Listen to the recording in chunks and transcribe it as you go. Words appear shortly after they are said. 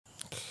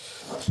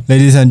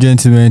Ladies and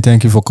gentlemen,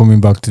 thank you for coming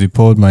back to the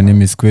pod. My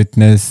name is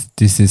Greatness.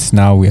 This is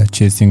Now We Are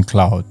Chasing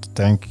Cloud.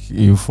 Thank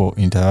you for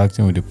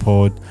interacting with the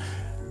pod.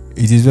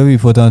 It is very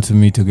important to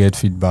me to get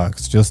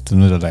feedbacks, just to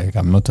know that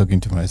I'm not talking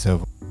to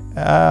myself.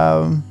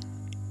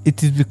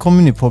 It is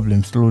becoming a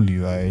problem slowly,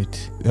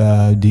 right?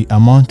 The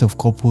amount of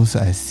couples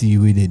I see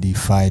where they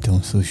fight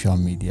on social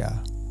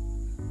media.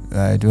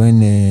 Right,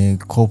 when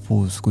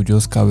couples could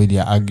just carry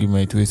their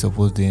argument, we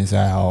suppose the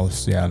inside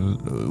house.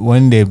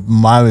 When they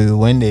marry,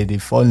 when they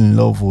fall in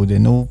love, they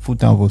no put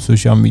them for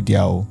social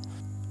media.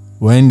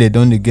 When they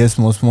don't get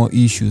small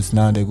issues,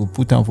 now they go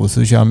put them for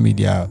social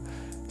media.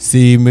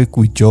 Say make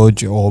we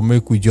judge or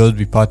make we just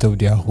be part of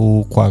their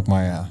whole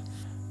quagmire.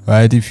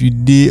 Right? If you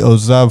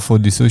observe for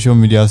the social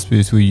media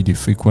space where you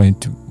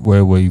frequent,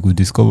 where you could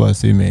discover,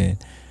 say man.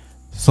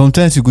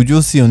 Sometimes you could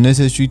just see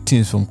unnecessary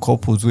things from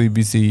couples where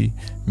you say,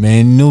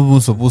 man, no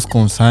one supposed to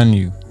concern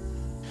you.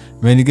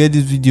 When you get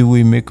this video where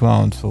you make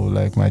rounds for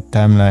like my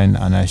timeline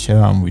and I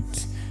share them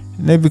with,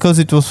 because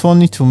it was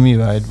funny to me,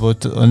 right?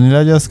 But on a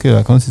larger scale,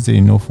 I can't say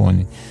it's not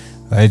funny,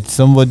 right?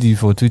 Somebody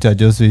for Twitter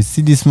just say,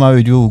 see this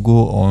marriage will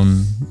go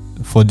on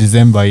for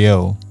December,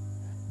 yeah.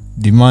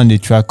 The man they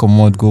try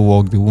come out, go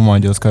walk, the woman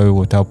just carry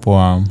water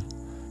pour him.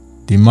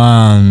 The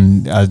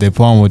man, as they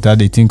pour water,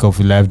 they think of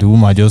life. The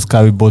woman just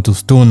carry bottle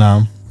stone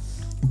am.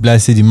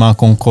 Bless say the man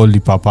come call the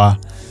papa.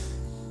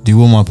 The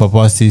woman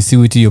papa say, see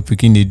what your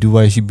pikin they do.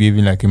 Why she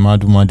behaving like a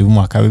mad woman? The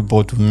woman carry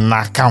bottle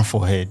knock am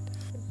for head.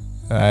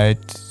 Right.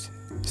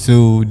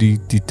 So the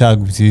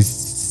tag says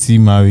see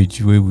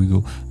marriage where we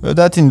go. Well,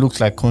 that thing looks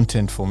like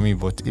content for me,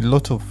 but a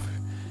lot of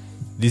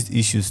these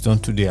issues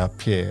don't today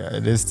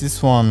appear. There's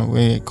this one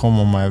where it come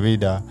on my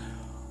radar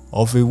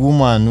of a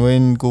woman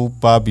when go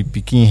Barbie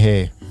picking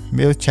hair.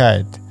 Male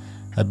child.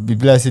 I be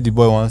like say the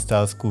boy wants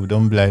start school.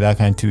 Don't be like that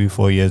kind of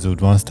 3-4 years old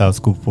wants start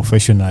school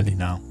professionally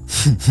now.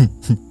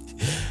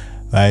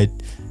 Right?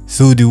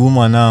 So the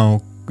woman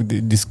now,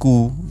 the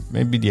school,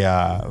 maybe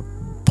their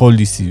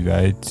policy,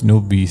 right? No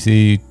be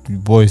say the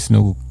boys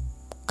no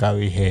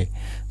carry hair.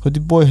 But the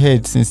boy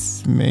had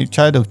since a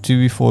child of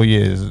 3-4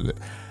 years,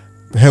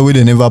 hair with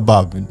they never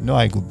barb. No,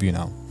 I could be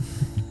now.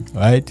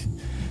 Right?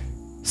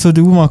 So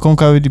the woman come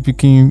carry the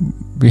picking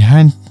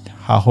behind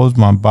her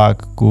husband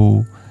back,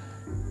 go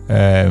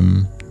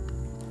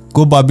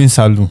barbing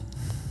salon,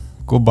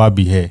 go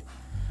barbie hair.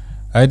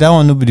 Right, that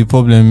one no be the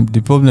problem.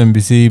 The problem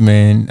be say,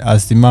 man,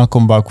 as the man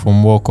come back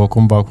from work or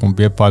come back from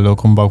beer parlor,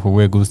 come back from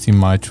where go see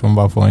match, come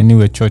back from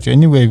anywhere church,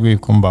 anywhere where you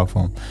come back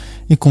from,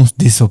 he comes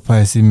this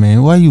surprise, say,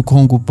 man, why you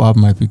can't go barb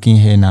my picking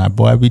hair now?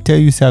 But I will tell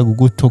you, say I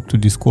go talk to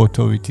the school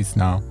authorities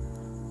now.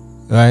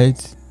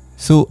 Right?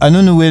 So I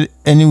don't know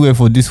anywhere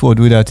for this world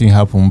where that thing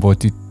happened,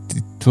 but it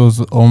was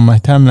on my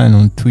timeline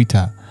on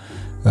Twitter.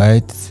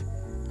 Right?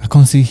 I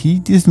can see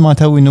this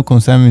matter will no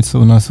concern me.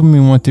 So now some me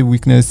want to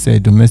witness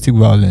domestic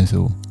violence.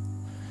 So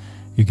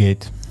you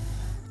get,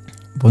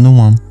 but no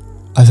one.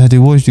 As I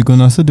watch the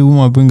gun, I saw the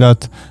woman bring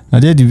out.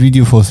 Now there the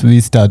video for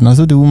sweet start. Now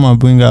so the woman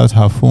bring out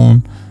her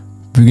phone,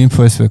 begin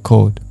press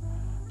record.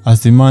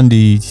 As the man,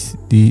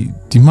 the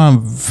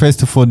man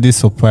first of all they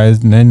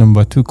surprised, and then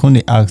number two, can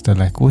they ask her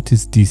like, what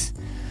is this?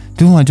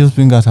 The woman just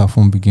bring out her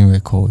phone, begin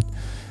record.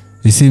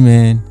 They say,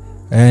 man,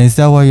 is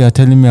that why you are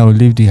telling me I will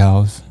leave the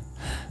house?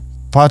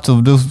 Part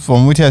of those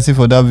from which I see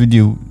for that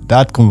video,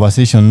 that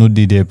conversation no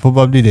did there.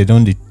 Probably they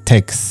don't the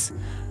text.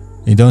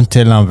 They don't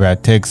tell them via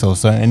text or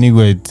so.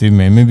 Anyway,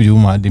 maybe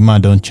the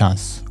man don't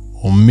chance.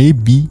 Or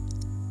maybe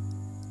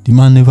the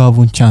man never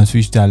even chance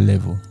reach that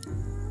level.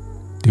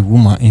 The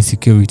woman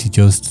insecurity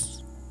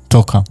just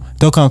talk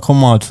and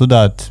come out so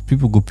that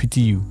people go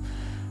pity you.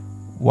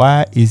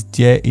 Why is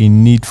there a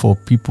need for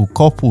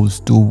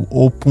couples to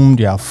open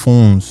their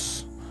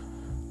phones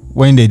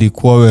when they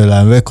quarrel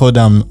and record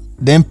them,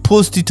 then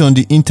post it on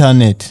the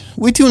internet?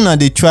 With you now,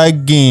 they try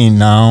again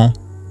now.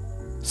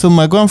 So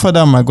my grandfather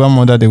and my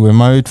grandmother, they were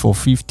married for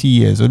 50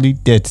 years. Only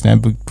death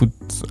never put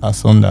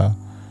asunder.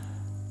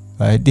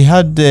 Right? They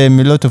had a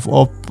lot of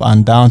up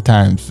and down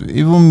times.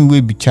 Even we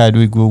be child,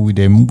 we go with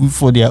them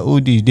for their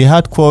old age. They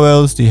had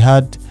quarrels.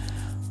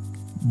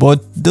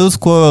 But those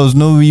quarrels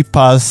no really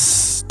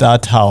pass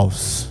that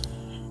house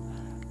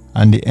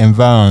and the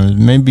environment.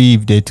 Maybe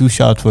if they too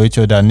shout for each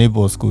other,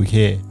 neighbors go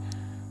hear.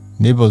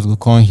 Neighbors will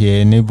come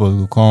here, neighbors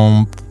will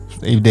come.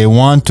 If they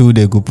want to,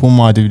 they go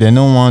pull out. If they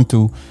don't want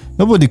to,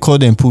 nobody call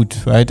them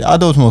put, right?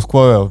 Adults must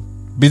quarrel.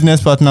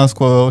 Business partners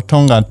quarrel,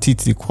 tongue and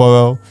teeth they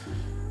quarrel.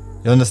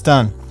 You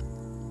understand?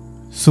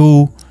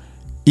 So,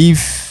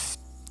 if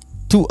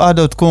two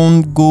adults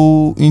can't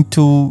go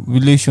into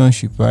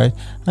relationship, right?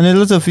 And a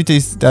lot of it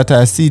is that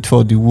I see it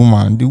for the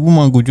woman. The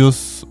woman go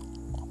just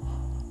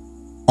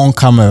on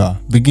camera,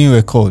 begin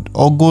record,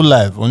 or go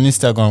live on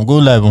Instagram, go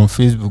live on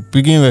Facebook,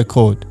 begin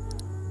record.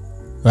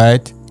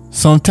 Right?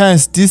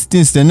 Sometimes these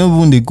things, they not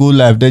even they go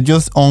live, they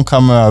just on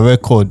camera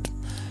record.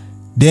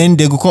 Then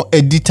they go come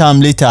edit them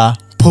later,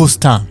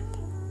 post them.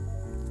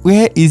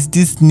 Where is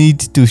this need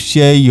to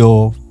share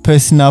your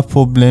personal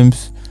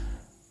problems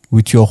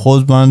with your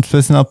husband,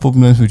 personal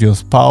problems with your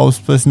spouse,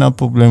 personal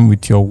problem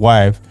with your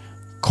wife,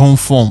 come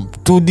from?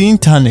 To the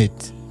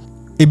internet.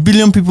 A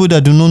billion people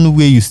that do not know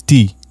where you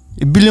stay.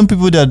 A billion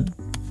people that,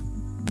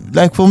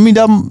 like for me,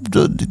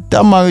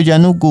 that marriage, I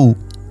no go.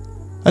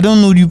 I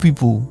don't know you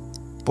people,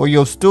 but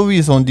your story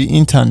is on the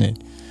internet,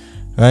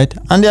 right?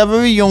 And they are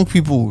very young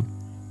people,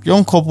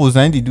 young couples,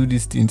 and they do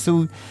this thing.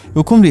 So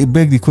you come to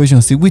beg the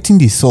question, say, waiting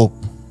this up,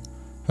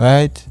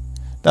 right?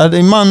 That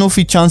a man no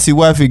fit chance his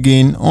wife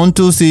again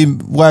until say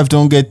wife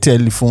don't get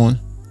telephone.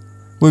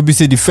 Will be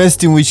say the first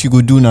thing which she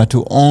go do now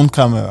to on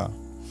camera.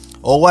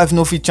 Or wife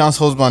no fit chance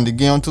husband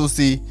again until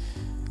say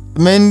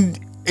men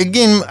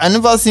again. I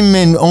never see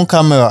men on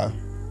camera.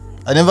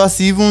 I never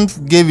see even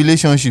gay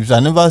relationships. I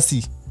never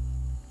see.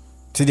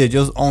 So they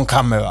just on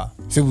camera.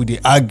 So they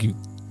argue.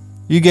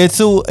 You get,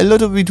 so a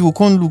lot of it will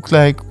come look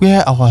like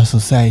where our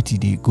society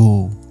they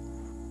go.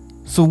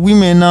 So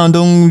women now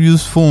don't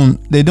use phone.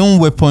 They don't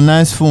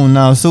weaponize phone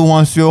now. So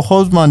once your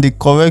husband they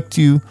correct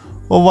you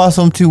over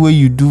something where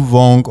you do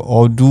wrong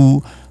or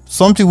do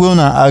something where you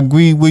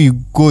agree where you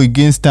go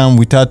against them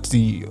without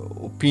the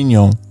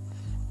opinion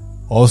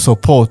or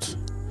support,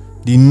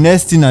 the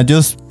next thing are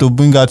just to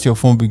bring out your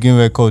phone, begin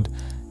record.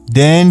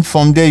 Then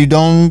from there you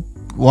don't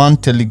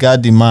want to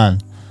legard the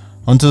man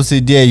until say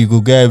there you go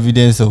get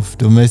evidence of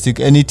domestic.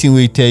 Anything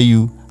we tell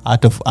you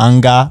out of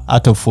anger,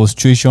 out of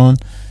frustration,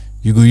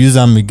 you go use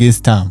them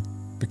against them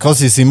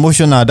because it's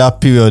emotional at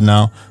that period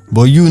now.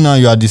 But you now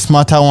you are the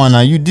smarter one,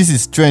 and you this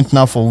is strength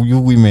now for you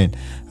women,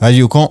 right?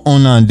 You come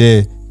on and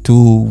there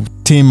to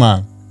tame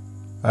man,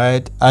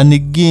 right? And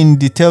again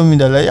they tell me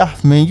that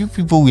like, man, you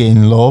people were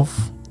in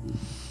love,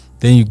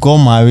 then you got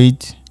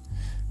married.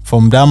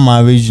 From that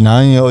marriage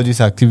now all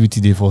this activity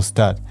they for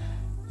start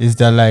is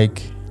that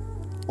like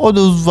all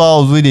those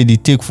vows where they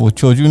take for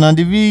church, you know,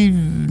 they be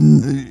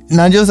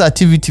not just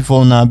activity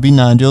for now, be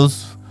not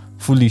just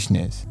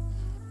foolishness.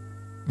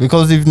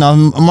 Because if now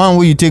a man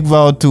where you take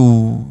vow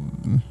to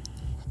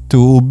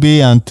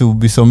obey and to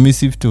be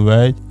submissive to,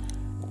 right?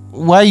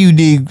 Why you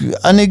dey?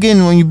 And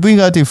again, when you bring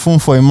out a phone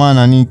for a man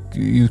and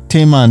you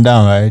tame man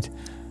down, right?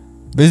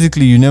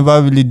 Basically, you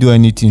never really do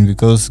anything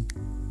because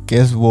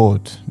guess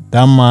what?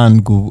 That man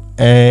go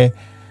air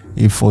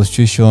a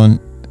frustration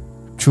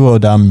through all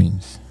that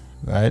means,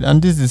 right?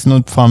 And this is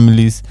not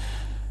families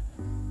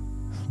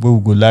where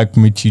we go like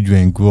me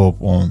children grow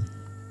up on,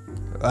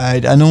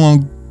 right? I don't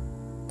want to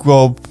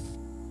grow up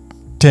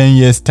 10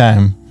 years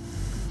time.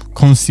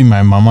 Come see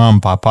my mama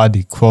and papa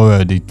they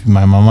quarrel.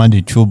 My mama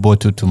they throw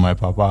bottle to my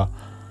papa.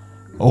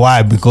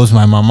 Why? Because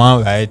my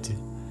mama, right,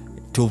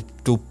 to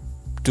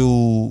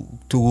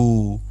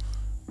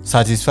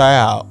satisfy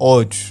her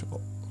urge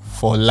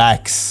for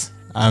likes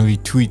and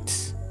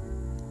retweets,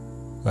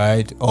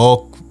 right,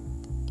 or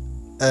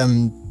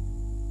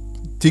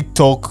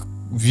TikTok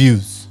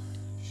views,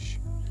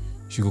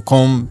 she will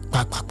come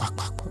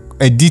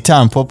edit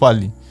them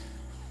properly,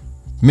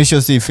 make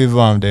sure say favor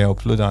them, then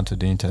upload them to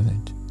the internet.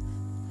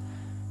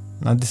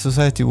 Now the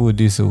society will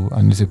do so,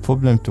 and it's a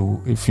problem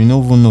too. If you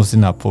don't even know it's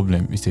a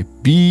problem, it's a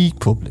big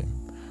problem.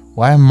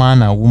 Why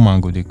man and woman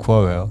go they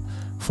quarrel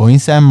for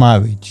inside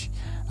marriage,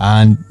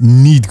 and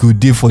need go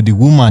there for the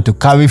woman to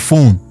carry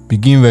phone,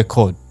 begin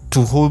record,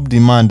 to hold the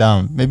man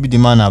down. Maybe the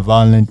man a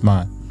violent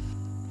man,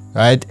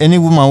 right? Any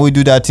woman will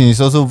do that thing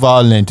is also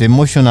violent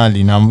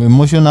emotionally. Now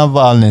emotional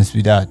violence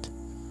with that,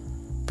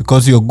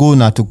 because your goal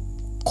now to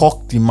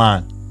cock the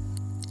man,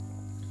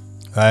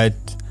 right?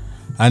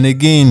 And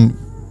again,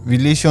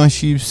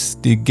 relationships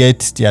they get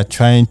their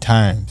trying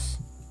times,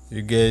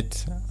 you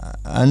get.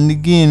 And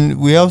again,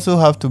 we also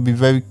have to be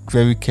very,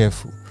 very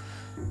careful,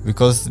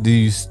 because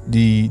the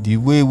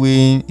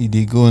way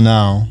they go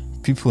now,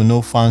 people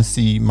no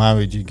fancy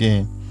marriage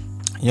again.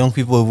 Young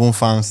people won't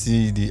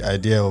fancy the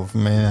idea of,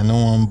 man, I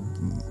don't want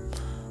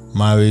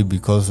marry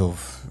because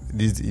of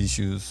these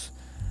issues.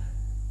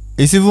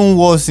 It's even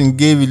worse in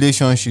gay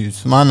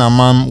relationships, man and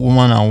man,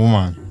 woman and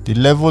woman. The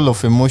level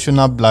of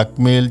emotional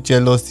blackmail,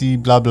 jealousy,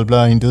 blah blah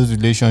blah in those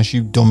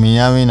relationships,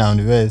 domineering and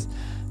the rest,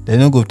 they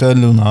don't go tell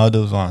you all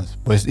those ones.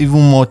 But it's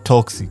even more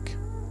toxic.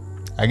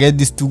 I get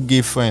these two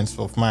gay friends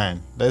of mine,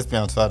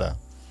 lesbian father,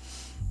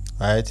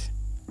 right?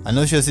 I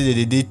know she'll say that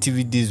they date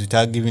TV days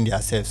without giving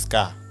themselves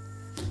scar.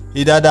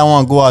 Either that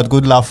one go out, go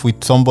laugh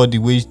with somebody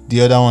which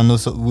the other one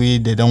knows way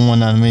they don't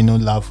want and may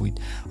not laugh with,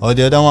 or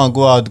the other one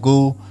go out,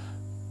 go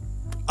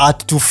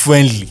act too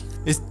friendly.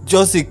 It's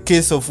just a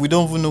case of we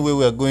don't even know where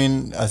we're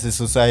going as a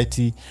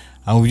society,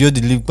 and we just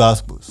delete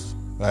gospels,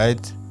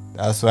 right?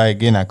 That's why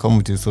again I come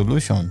with a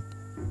solution.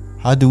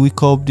 How do we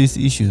cope these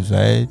issues,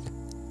 right?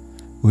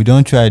 We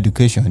don't try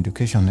education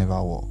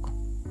never work.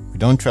 We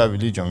don't try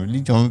religion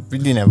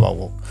really never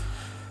work.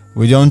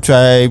 We don't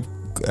try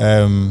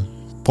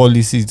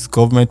policies,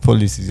 government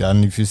policies,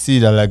 and if you see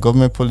that like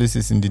government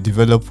policies in the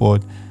developed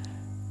world,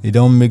 they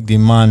don't make the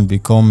man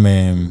become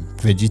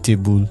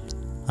vegetable.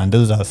 And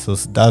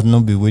that's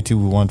not be what we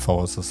want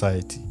for our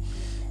society,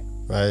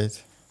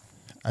 right?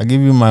 I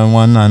give you my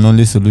one and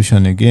only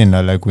solution again.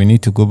 That like we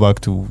need to go back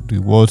to the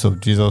words of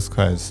Jesus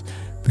Christ,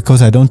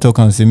 because I don't talk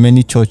and say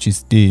many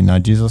churches day now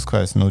Jesus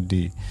Christ no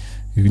day.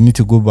 We need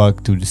to go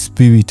back to the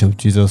spirit of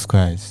Jesus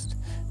Christ.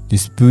 the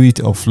spirit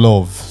of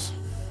love,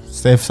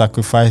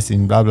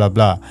 self-sacrificing, blah blah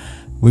blah,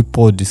 we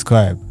Paul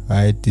described,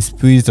 right? The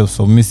spirit of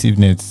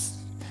submissiveness.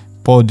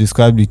 Paul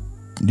described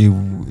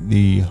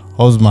the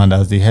husband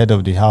as the head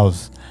of the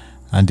house,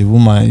 and the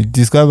woman, he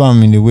described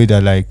him in a way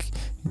that, like,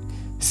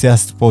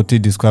 C.S. Paul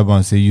describe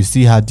and say, you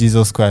see how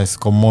Jesus Christ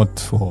come out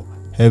for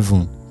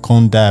heaven,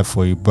 come die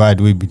for a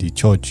bride will be the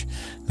church.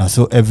 Now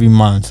so every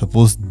man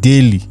supposed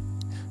daily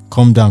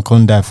come down,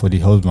 come die for the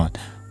husband,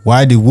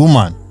 while the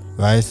woman,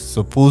 right,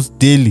 supposed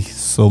daily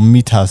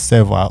submit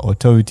herself her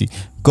authority.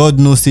 God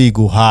knows say it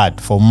go hard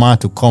for man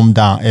to come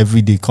down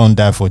every day, come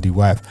die for the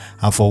wife,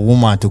 and for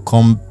woman to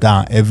come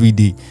down every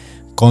day,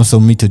 come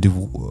submit to the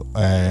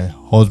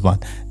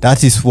husband.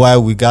 That is why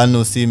we got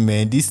no say,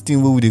 man, this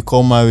thing where we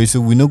call marriage,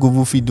 so we no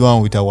go fit do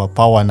with our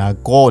power. Now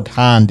God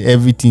hand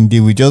everything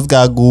there. We just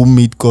gotta go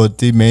meet God.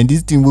 Say, man,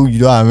 this thing where you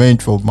don't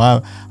arrange for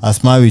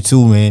as marriage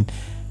too, man.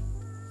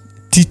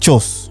 Teach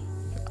us,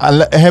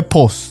 help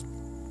us.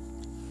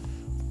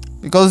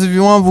 Because if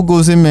you want to go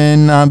say,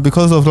 man,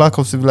 because of lack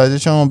of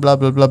civilization, blah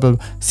blah blah blah.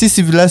 See,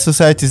 civilized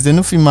societies, they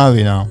no fit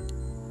marry now.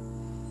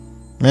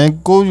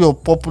 Man, go your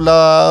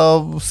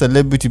popular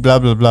celebrity, blah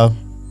blah blah.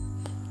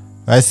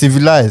 Right,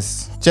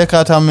 civilized. Check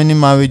out how many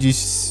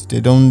marriages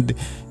they don't.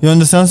 You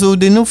understand? So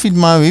they no fit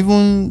marry.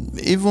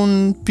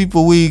 Even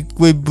people we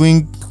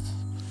bring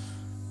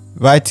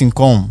right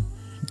income,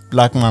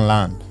 black man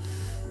land.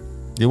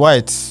 The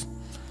whites,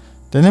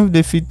 they don't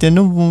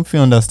even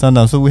fit understand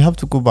them. So we have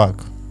to go back.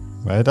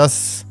 Right,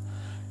 that's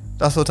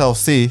what I'll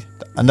say,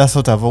 and that's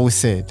what I've always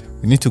said.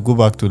 We need to go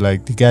back to,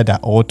 like, the guy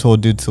that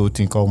authored this whole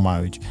thing called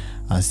marriage,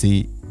 and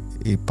say,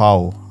 hey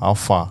Paul, how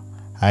far,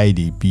 how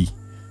they be?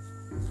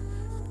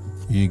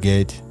 You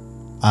get?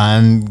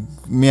 And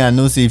me, I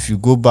know say if you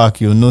go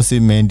back, you'll know say,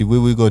 man, the way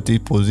we got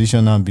take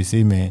position and be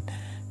say, man,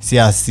 see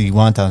as he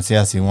want and see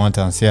as he want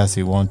and see as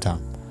he want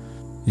them.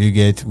 You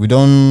get? We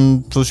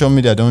don't, social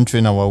media don't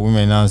train our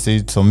women now, say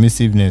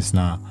submissiveness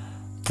now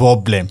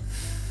problem.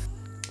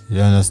 You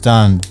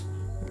understand?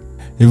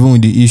 Even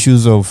with the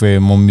issues of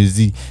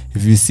Momizi,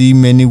 if you see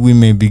many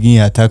women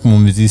begin attack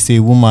Momizi, say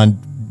woman,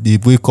 they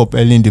wake up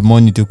early in the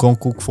morning to come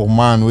cook for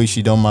man where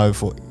she don't marry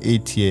for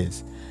 8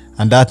 years,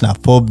 and that's a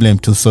problem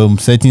to some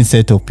certain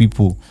set of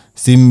people.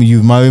 Say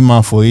you marry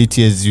man for 8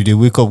 years, you they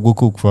wake up go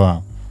cook for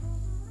her,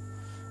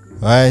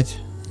 right?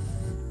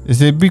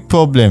 It's a big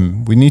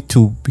problem. We need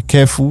to be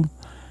careful,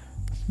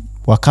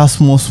 work out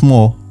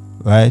small,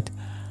 right,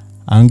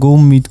 and go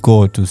meet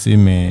God to say,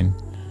 man,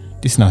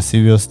 this is not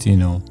serious thing,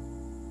 no.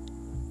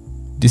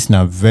 This is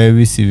not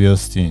very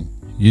serious thing.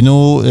 You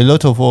know, a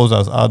lot of us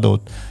as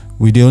adults,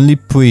 we dey only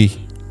pray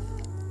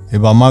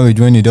about marriage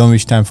when you don't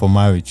reach time for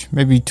marriage.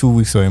 Maybe 2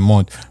 weeks or a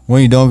month.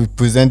 When you don't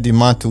present the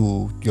man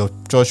to your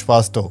church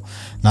pastor.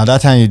 Now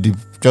that time the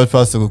church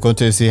pastor will come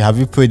to you and say, have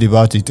you prayed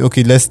about it?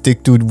 Okay, let's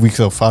take 2 weeks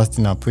of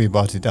fasting and pray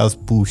about it. That's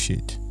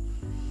bullshit.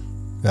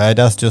 Right?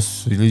 That's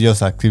just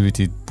religious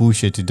activity.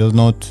 Bullshit. It does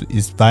not,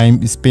 it's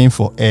paying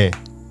for air.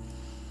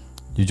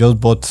 You just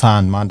bought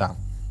sand, madam.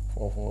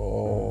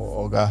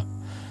 For Oga.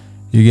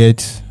 You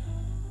get?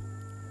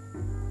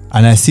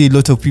 And I see a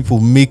lot of people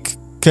make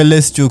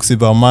careless jokes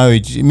about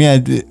marriage. I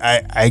mean,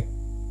 I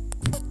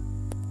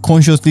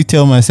consciously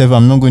tell myself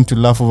I'm not going to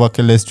laugh over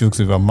careless jokes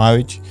about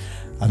marriage.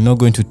 I'm not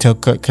going to tell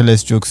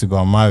careless jokes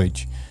about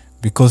marriage,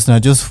 because now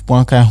just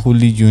one kind of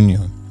holy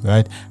union,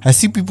 right? I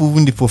see people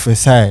even they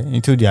prophesy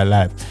into their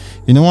life.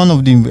 You know, one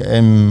of the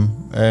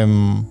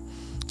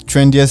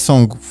trendiest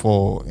song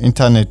for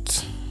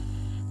internet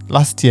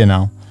last year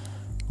now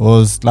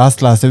was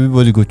last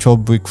everybody go chop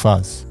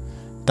breakfast.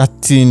 That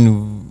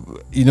thing,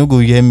 you know, go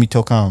hear me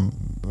talking,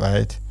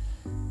 right?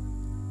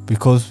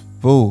 Because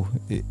bro,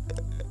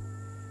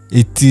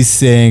 it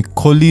is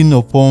calling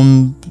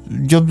upon,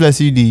 just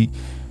bless you, the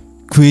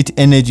create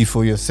energy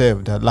for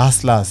yourself that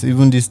last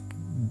even this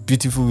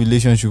beautiful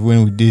relationship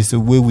when we this, the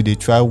way we they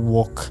try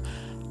work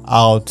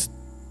out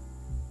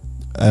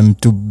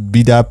to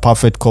be that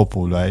perfect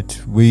couple,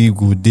 right? We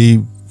go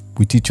day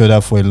with each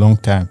other for a long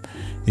time.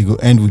 It go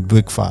end with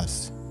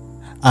breakfast,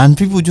 and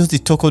people just they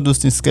talk all those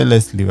things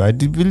carelessly, right?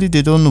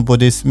 They don't know, but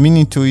there's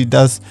meaning to it.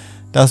 That's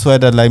why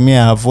that, like me,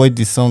 I avoid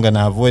the song and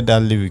I avoid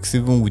that lyrics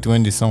even with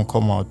when the song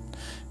come out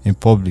in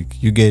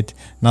public. You get?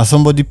 Now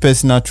somebody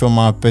personal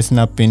trauma,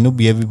 personal pain, no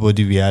be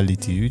everybody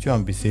reality. You try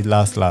and be say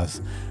last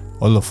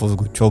all of us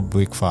go chop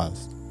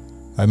breakfast,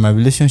 right? My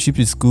relationship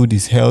is good,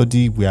 it's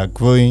healthy, we are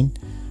growing,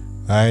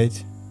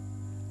 right?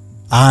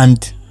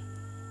 And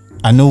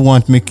I don't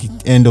want to make it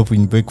end up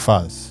in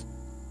breakfast.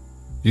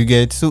 You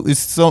get? So it's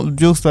some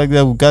jokes like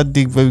that. We got to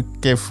be very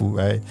careful,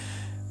 right,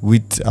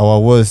 with our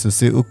words to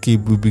say, okay,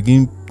 we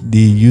begin, they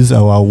use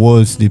our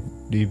words, they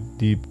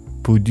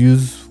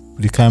produce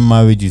the kind of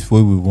marriages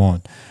what we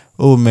want.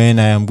 Oh man,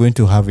 I am going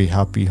to have a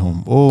happy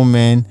home. Oh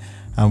man,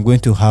 I'm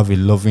going to have a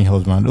loving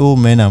husband. Oh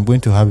man, I'm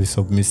going to have a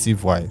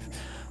submissive wife.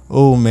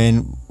 Oh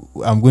man,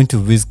 I'm going to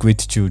raise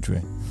great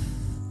children.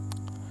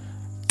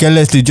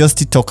 Carelessly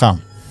just talk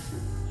am.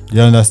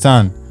 You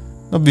understand?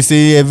 Not be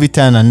say every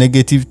time a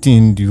negative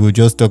thing you will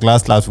just talk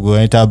last we go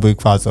enter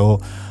breakfast or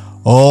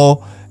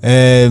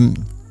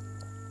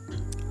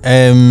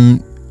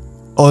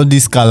All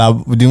this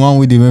Calabar, the one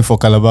we they went for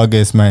Calabar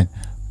guys, man.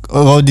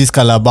 All these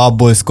Calabar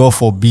boys, God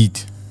forbid.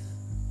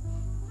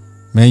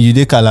 Man, you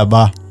dey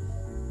Calabar.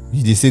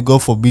 They say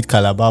God forbid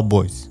Calabar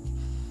boys.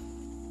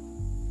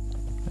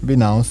 Maybe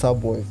now answer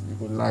boys, you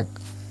go like.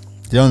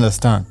 Do you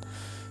understand?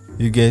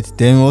 You get.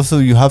 Then also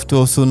you have to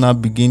also now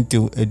begin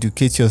to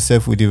educate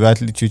yourself with the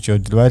right literature.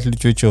 The right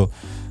literature.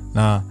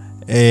 Now,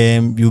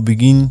 you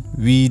begin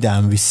read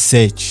and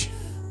research.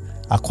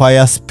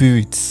 Acquire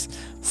spirits.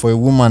 For a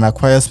woman,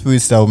 acquire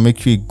spirits that will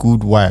make you a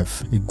good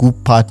wife, a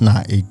good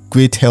partner, a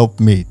great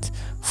helpmate.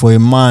 For a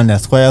man,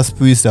 acquire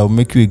spirits that will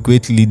make you a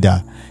great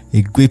leader,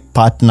 a great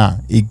partner,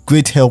 a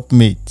great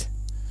helpmate.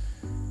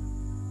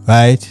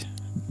 Right?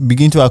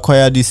 Begin to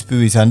acquire these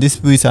spirits, and these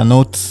spirits are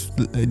not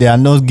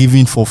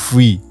given for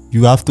free.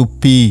 You have to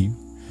pay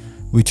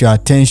with your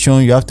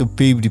attention. You have to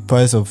pay with the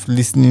price of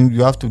listening.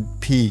 You have to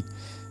pay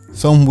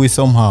some way,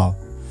 somehow.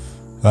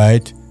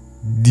 Right?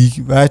 The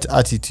right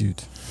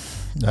attitude.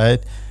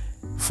 Right?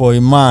 For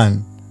a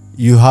man,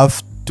 you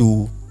have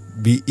to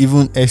be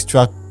even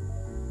extra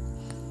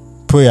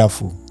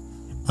prayerful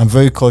and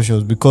very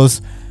cautious,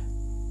 because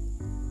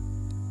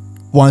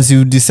once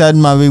you decide to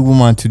marry a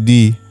woman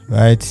today,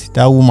 right,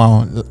 that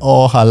woman,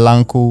 all her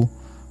lanko,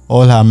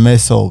 all her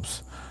mess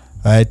ups,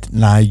 right,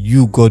 now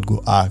you, God,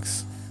 go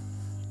ask,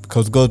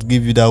 because God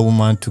give you that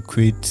woman to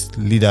create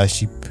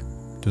leadership,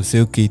 to say,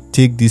 okay,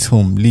 take this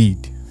home,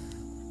 lead.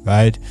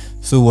 Right?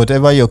 So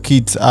whatever your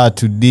kids are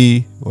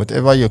today,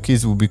 whatever your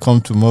kids will become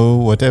tomorrow,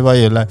 whatever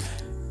your life,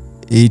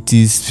 it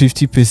is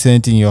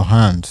 50% in your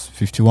hands,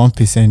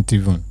 51%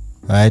 even.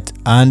 Right?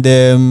 And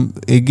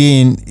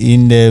again,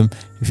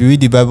 if you read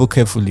the Bible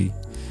carefully,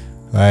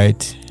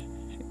 right,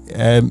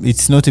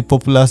 it's not a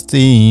popular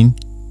saying,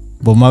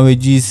 but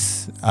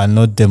marriages are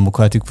not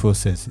democratic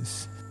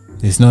processes.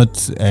 It's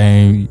not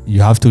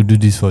you have to do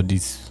this for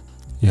this.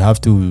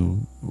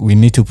 We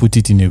need to put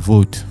it in a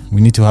vote.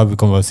 We need to have a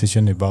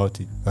conversation about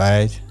it,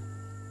 right?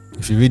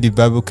 If you read the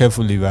Bible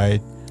carefully,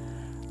 right?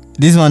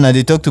 This one,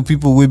 they talk to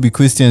people who be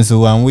Christians,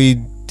 so and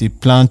they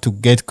plan to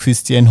get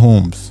Christian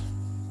homes.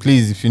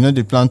 Please, if you know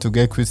they plan to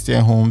get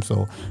Christian homes,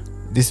 or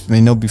this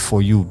may not be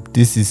for you.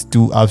 This is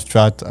too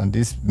abstract, and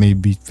this may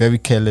be very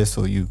careless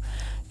for you.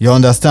 You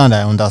understand?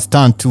 I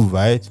understand too,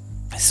 right?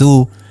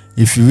 So,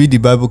 if you read the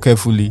Bible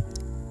carefully,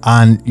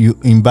 and you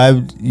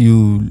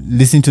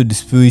listen to the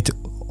Spirit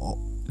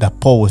that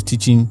Paul was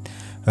teaching,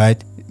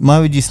 right?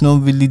 Marriage is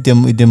not really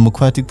a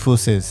democratic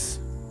process.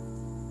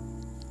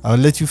 I'll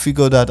let you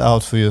figure that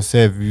out for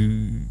yourself.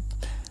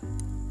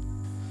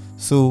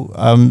 So,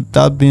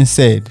 that being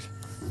said,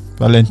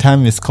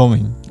 Valentine is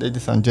coming,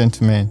 ladies and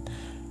gentlemen.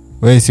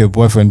 Where is your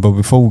boyfriend? But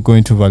before we go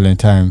into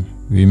Valentine,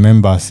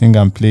 remember, Sing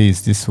and Play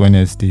is this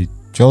Wednesday,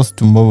 just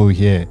tomorrow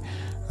here,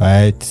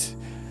 right?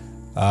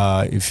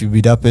 If you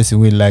be that person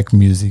who like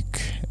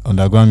music,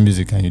 underground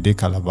music, and you dey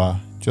Calabar,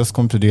 just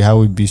come to the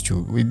Highway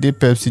Bistro. We did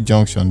Pepsi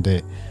Junction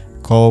there.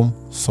 Come,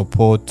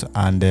 support,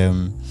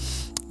 and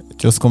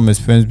just come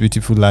experience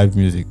beautiful live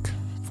music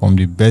from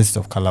the best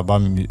of Calabar,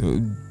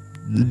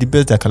 the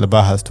best that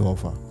Calabar has to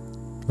offer.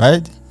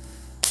 Right?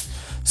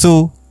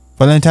 So,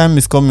 Valentine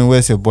is coming.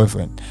 Where's your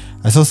boyfriend?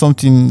 I saw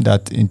something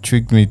that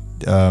intrigued me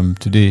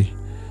today.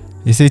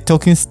 It said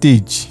talking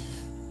stage.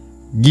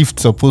 Gift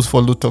supposed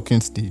follow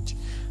talking stage.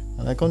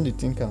 And I come to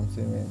think, I'm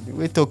saying, man, the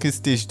way talking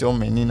stage don't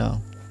many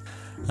now.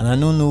 And I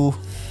don't know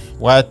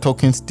why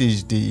talking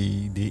stage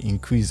they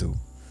increase.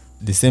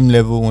 The same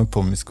level when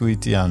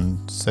promiscuity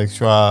and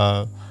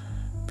sexual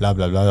blah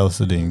blah blah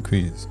also they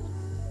increase.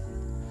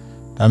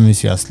 That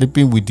means you are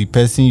sleeping with the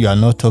person you are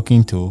not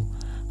talking to,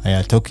 and you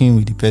are talking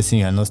with the person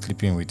you are not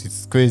sleeping with.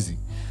 It's crazy.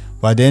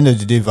 But at the end of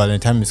the day,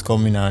 Valentine is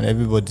coming and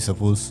everybody's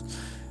supposed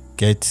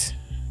get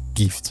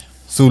gift.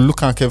 So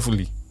look at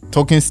carefully.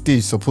 Talking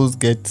stage supposed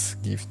get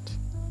gift.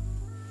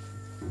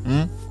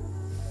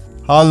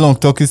 How long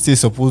talking stage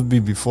supposed to be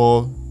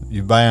before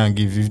you buy and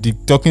give? If the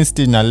talking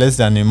stage na less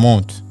than a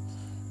month,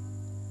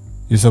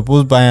 you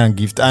supposed buy and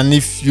gift. And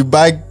if you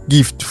buy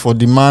gift for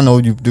the man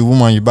or the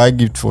woman, you buy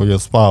gift for your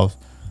spouse,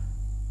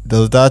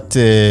 does that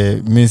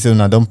mean say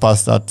una don't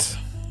pass that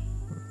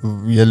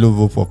yellow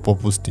rope or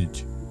purple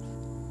stage?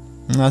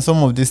 Now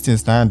some of these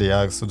things now they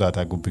ask so that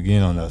I could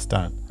begin to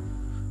understand.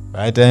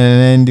 Right? And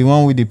then the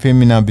one with the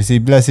payment now be say,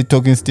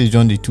 talking stage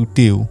on the two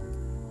tail.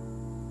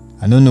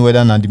 I don't know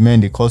whether now the men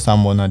they call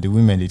someone or the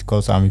women they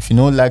call someone. If you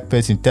don't like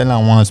person, tell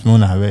them once, no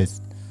arrest.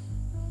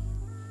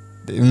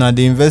 Now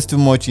they invest too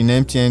much in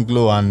MTN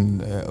Glow and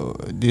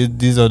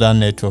this other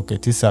network,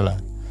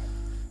 Etisalat,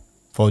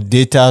 for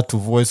data to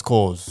voice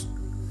calls.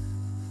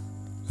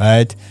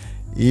 Right?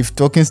 If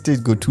talking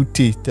stage go too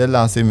tight, tell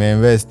them say me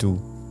invest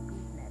too.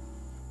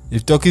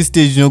 If talking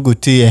stage no go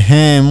tight,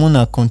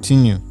 Muna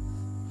continue.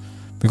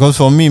 Because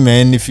for me,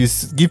 man, if you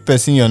give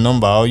person your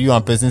number or you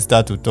and person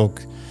start to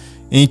talk,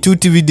 in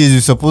 2-3 days, you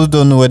supposed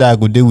don't know whether I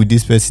go deal with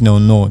this person or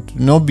not.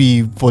 No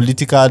be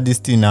political this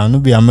thing now, no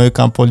be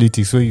American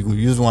politics, so you could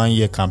use 1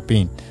 year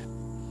campaign.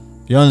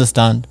 You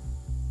understand?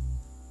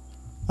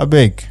 I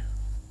beg.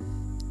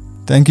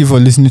 Thank you for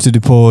listening to the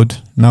pod.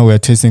 Now we are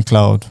chasing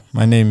cloud.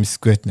 My name is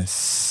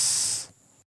Greatness.